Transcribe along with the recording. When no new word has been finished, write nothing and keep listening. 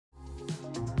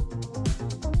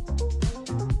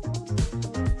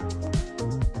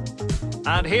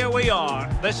And here we are.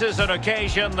 This is an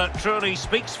occasion that truly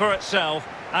speaks for itself,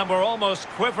 and we're almost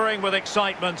quivering with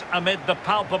excitement amid the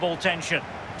palpable tension.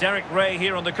 Derek Ray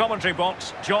here on the commentary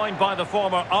box, joined by the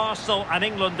former Arsenal and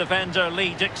England defender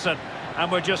Lee Dixon.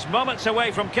 And we're just moments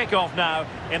away from kickoff now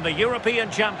in the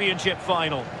European Championship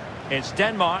final. It's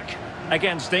Denmark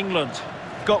against England.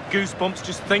 Got goosebumps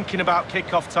just thinking about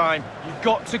kickoff time. You've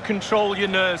got to control your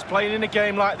nerves. Playing in a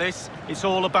game like this, it's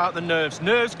all about the nerves.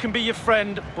 Nerves can be your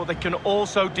friend, but they can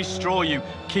also destroy you.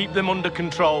 Keep them under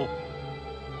control.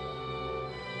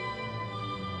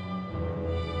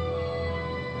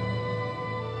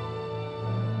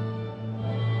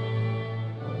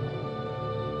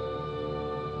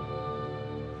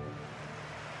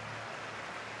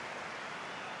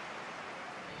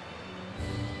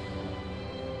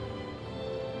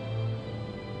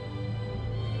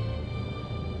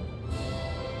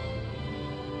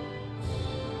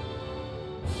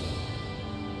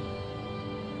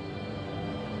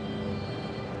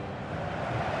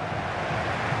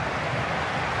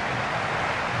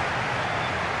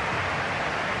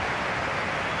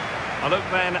 A look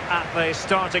then at the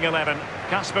starting 11.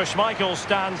 Kasper Schmeichel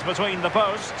stands between the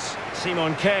posts.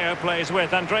 Simon Kjær plays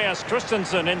with Andreas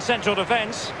Christensen in central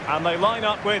defence. And they line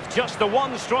up with just the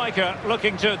one striker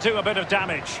looking to do a bit of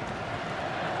damage.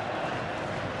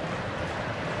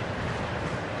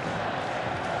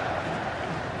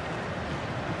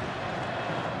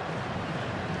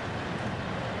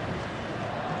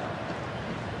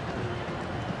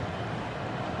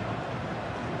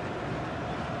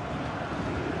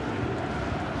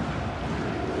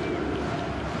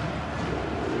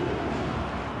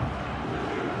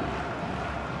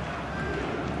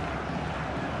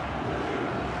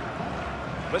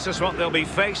 This is what they'll be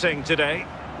facing today.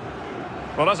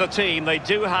 Well, as a team, they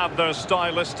do have their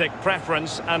stylistic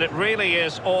preference, and it really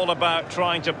is all about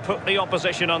trying to put the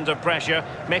opposition under pressure,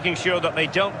 making sure that they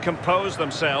don't compose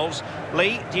themselves.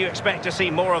 Lee, do you expect to see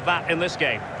more of that in this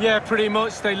game? Yeah, pretty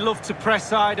much. They love to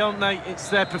press high, don't they? It's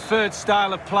their preferred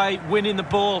style of play, winning the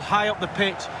ball high up the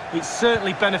pitch. It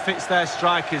certainly benefits their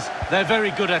strikers. They're very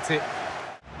good at it.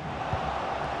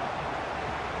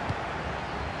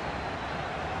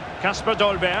 Kasper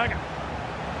Dolberg.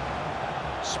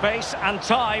 Space and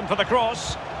time for the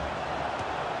cross.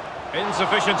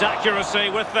 Insufficient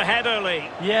accuracy with the header, Lee.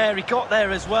 Yeah, he got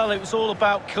there as well. It was all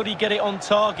about could he get it on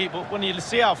target, but when you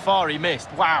see how far he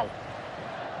missed, wow.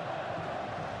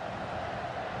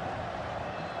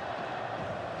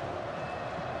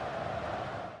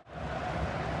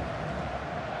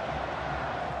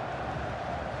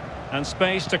 And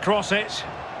space to cross it.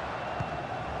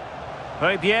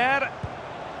 Pierre.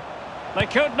 They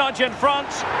could nudge in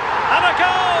front. And a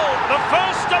goal! The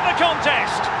first of the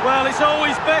contest. Well, it's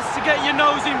always best to get your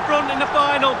nose in front in the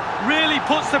final. Really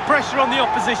puts the pressure on the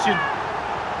opposition.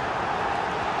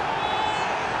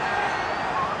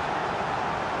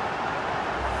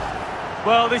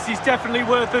 Well, this is definitely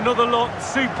worth another look.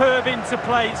 Superb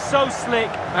interplay, so slick.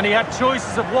 And he had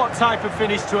choices of what type of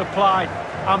finish to apply.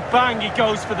 And bang, he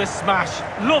goes for the smash.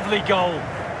 Lovely goal.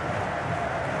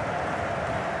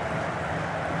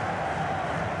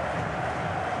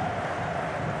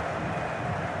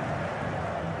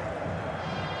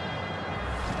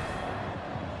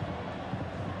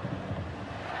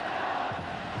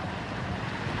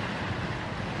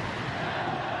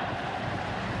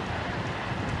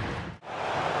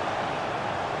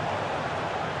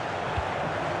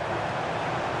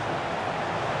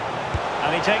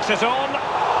 And he takes it on.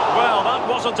 Well, that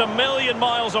wasn't a million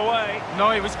miles away.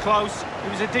 No, it was close.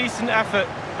 It was a decent effort.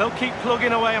 They'll keep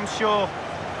plugging away, I'm sure.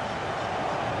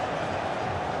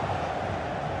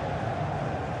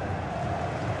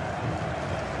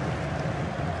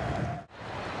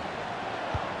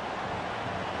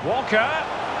 Walker.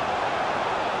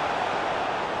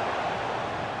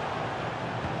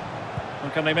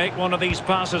 And can they make one of these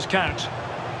passes count?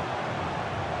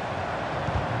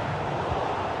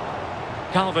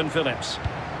 Calvin Phillips.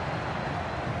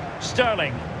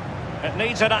 Sterling. It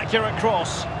needs an accurate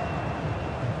cross.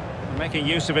 Making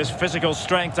use of his physical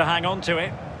strength to hang on to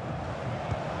it.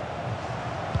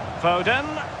 Foden.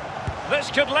 This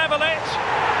could level it.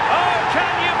 Oh,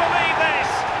 can you believe this?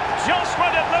 Just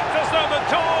when it looked as though the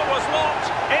door was locked,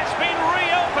 it's been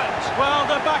reopened. Well,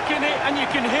 they're back in it, and you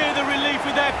can hear the relief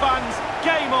with their fans.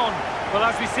 Game on. Well,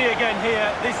 as we see again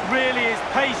here, this really is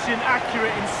patient,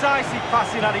 accurate, incisive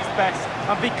passing at its best.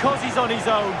 And because he's on his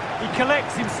own, he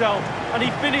collects himself and he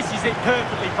finishes it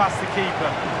perfectly past the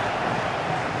keeper.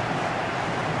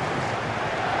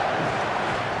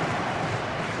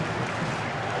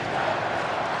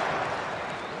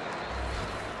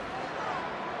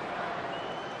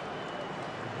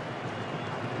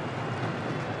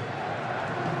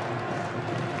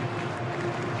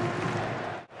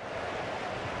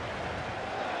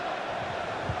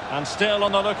 And still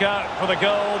on the lookout for the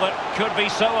goal that could be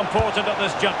so important at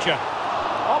this juncture.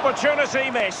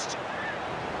 Opportunity missed.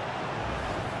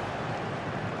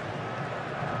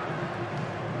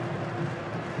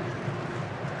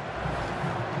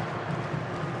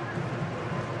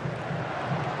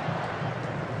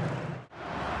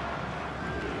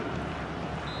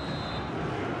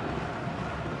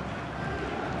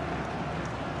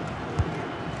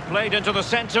 Played into the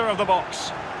centre of the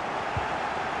box.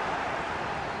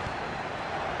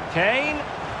 Kane.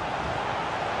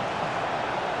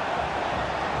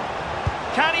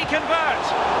 Can he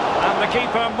convert? And the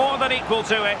keeper more than equal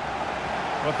to it.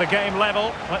 With the game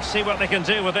level, let's see what they can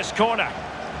do with this corner.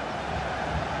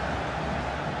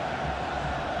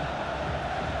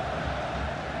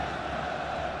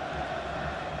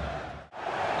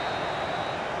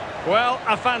 Well,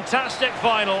 a fantastic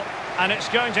final. And it's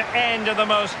going to end in the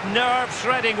most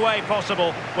nerve-shredding way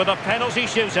possible with a penalty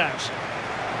shootout.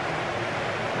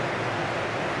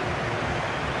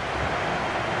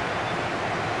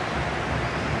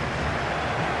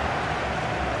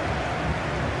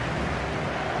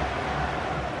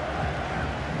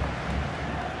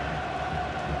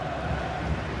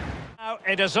 Now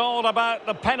it is all about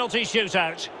the penalty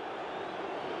shootout.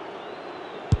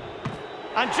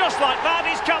 And just like that,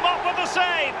 he's come up with the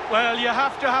save. Well, you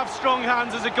have to have strong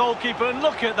hands as a goalkeeper, and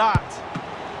look at that.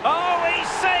 Oh, he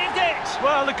saved it!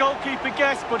 Well, the goalkeeper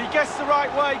guessed, but he guessed the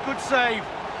right way. Good save.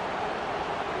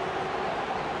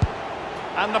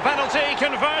 And the penalty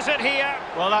converted here.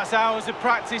 Well, that's hours of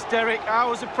practice, Derek,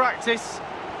 hours of practice.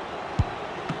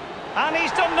 And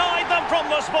he's denied them from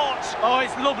the spot. Oh,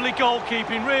 it's lovely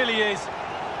goalkeeping, really is.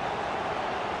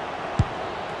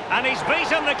 And he's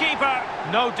beaten the keeper.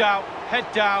 No doubt. Head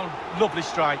down, lovely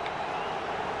strike.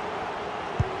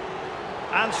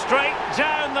 And straight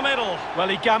down the middle. Well,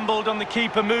 he gambled on the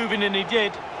keeper moving, and he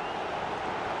did.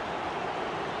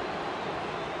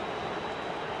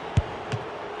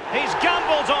 He's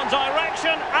gambled on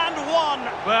direction and won.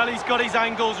 Well, he's got his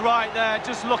angles right there.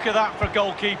 Just look at that for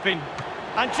goalkeeping.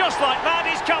 And just like that,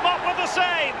 he's come up with the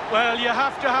save. Well, you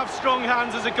have to have strong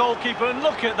hands as a goalkeeper, and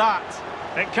look at that.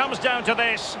 It comes down to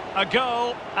this, a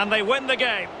goal, and they win the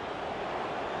game.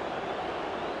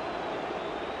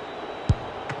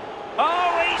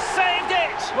 Oh, he saved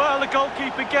it! Well, the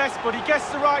goalkeeper guessed, but he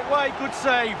guessed the right way. Good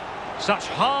save. Such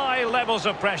high levels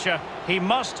of pressure. He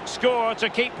must score to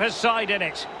keep his side in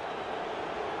it.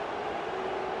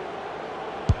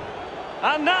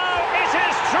 And now it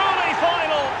is truly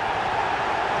final.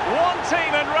 One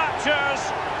team in raptures,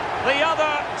 the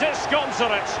other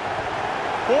disconsolate.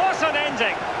 What an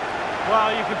ending.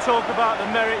 Well, you can talk about the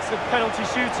merits of penalty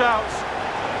shootouts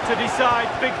to decide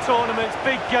big tournaments,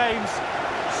 big games.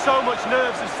 So much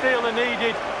nerves of steel are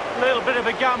needed. A little bit of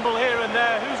a gamble here and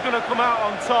there. Who's going to come out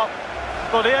on top?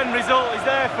 But the end result is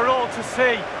there for all to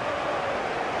see.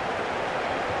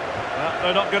 Well,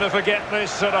 they're not going to forget this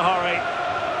in a hurry.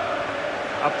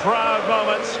 A proud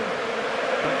moment.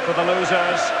 But for the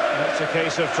losers, it's a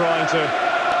case of trying to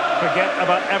forget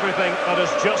about everything that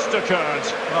has just occurred.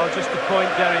 Well, just a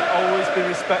point, Derek. Always be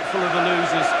respectful of the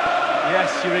losers. Yes,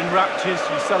 you're in raptures.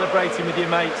 You're celebrating with your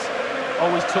mates.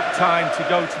 Always took time to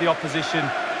go to the opposition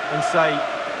and say,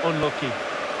 unlucky.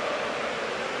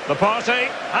 The party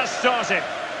has started.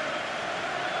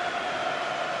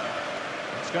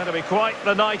 It's going to be quite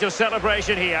the night of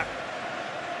celebration here.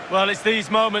 Well, it's these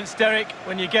moments, Derek,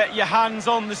 when you get your hands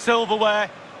on the silverware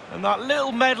and that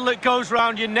little medal that goes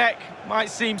round your neck might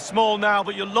seem small now,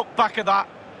 but you'll look back at that,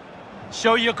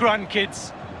 show your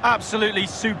grandkids. Absolutely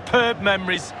superb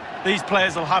memories these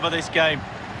players will have of this game.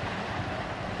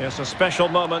 It's a special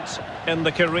moment in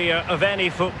the career of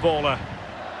any footballer.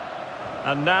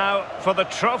 And now for the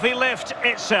trophy lift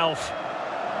itself.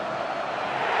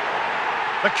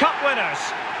 The cup winners.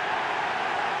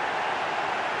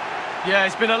 Yeah,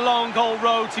 it's been a long old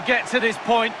road to get to this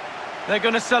point. They're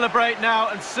going to celebrate now,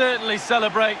 and certainly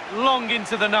celebrate long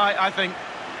into the night, I think.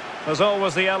 There's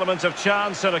always the element of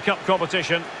chance in a cup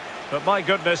competition, but my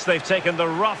goodness, they've taken the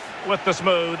rough with the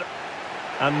smooth.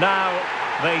 And now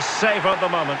they savour the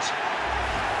moment.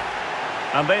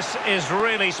 And this is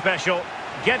really special,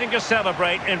 getting to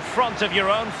celebrate in front of your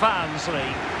own fans,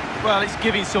 Lee. Well, it's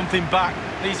giving something back.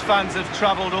 These fans have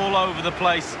travelled all over the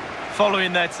place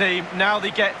following their team. Now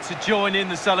they get to join in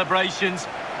the celebrations,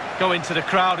 go into the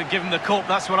crowd and give them the cup.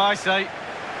 That's what I say.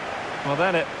 Well,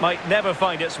 then it might never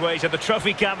find its way to the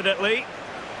trophy cabinet, Lee.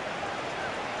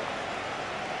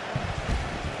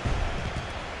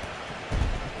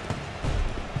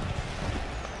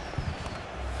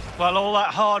 Well, all that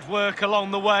hard work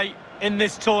along the way in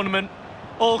this tournament,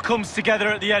 all comes together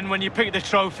at the end when you pick the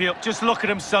trophy up. Just look at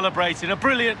them celebrating. A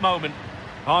brilliant moment.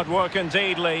 Hard work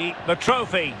indeed, Lee. The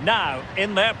trophy now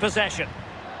in their possession.